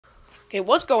Okay,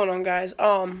 what's going on, guys?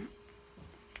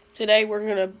 Today we're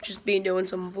gonna just be doing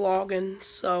some vlogging,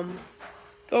 some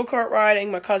go-kart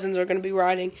riding. My cousins are gonna be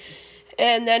riding,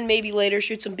 and then maybe later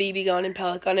shoot some BB gun and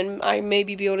pellet gun, and I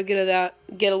maybe be able to get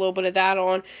a little bit of that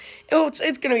on.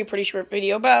 It's gonna be a pretty short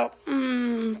video, about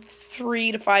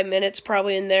 3 to 5 minutes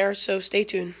probably in there. So stay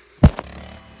tuned.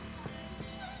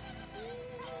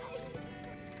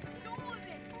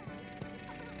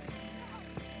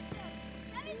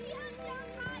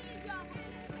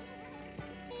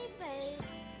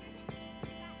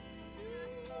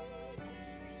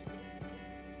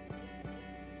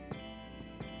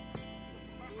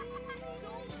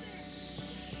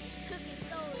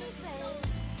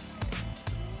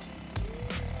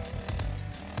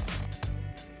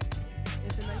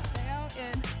 It's a nice day out,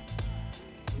 and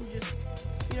just,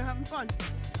 having fun.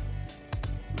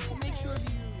 Make sure if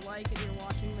you like and you're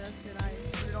watching this and I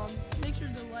put it on, make sure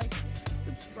to like,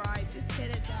 subscribe, just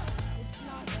hit it down. It's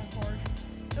not that hard.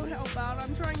 It would help out.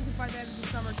 I'm trying to, by the end of the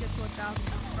summer, get to 1,000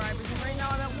 subscribers, and right now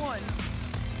I'm at 1.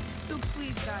 So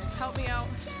please, guys, help me out.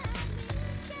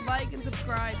 Like and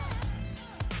subscribe.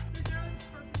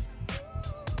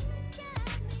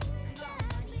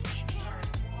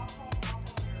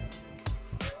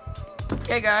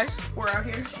 Okay, guys, we're out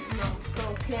here shooting a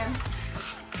little can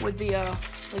with the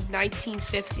like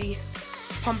 1950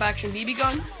 pump action BB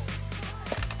gun,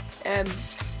 and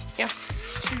yeah,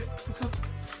 shoot it. Let's go.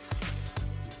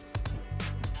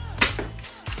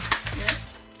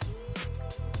 Yes.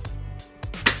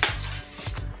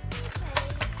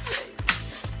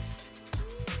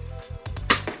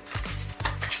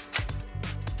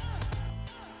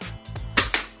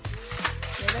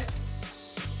 Get it.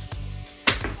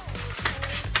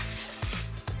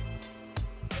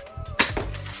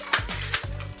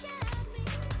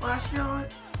 Flash shot.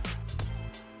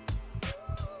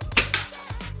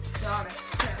 Got it.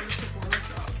 Okay, let's perform the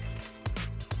job.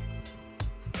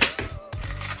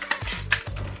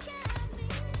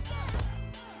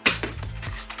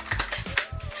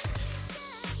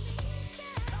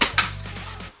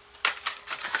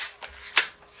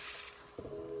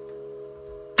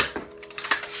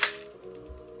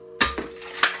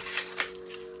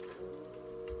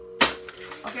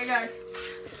 Okay, guys.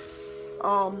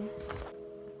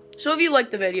 So if you liked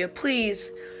the video,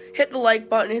 please hit the like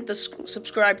button, hit the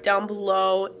subscribe down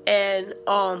below, and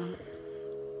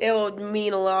it would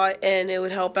mean a lot, and it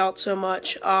would help out so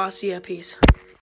much. See ya, peace.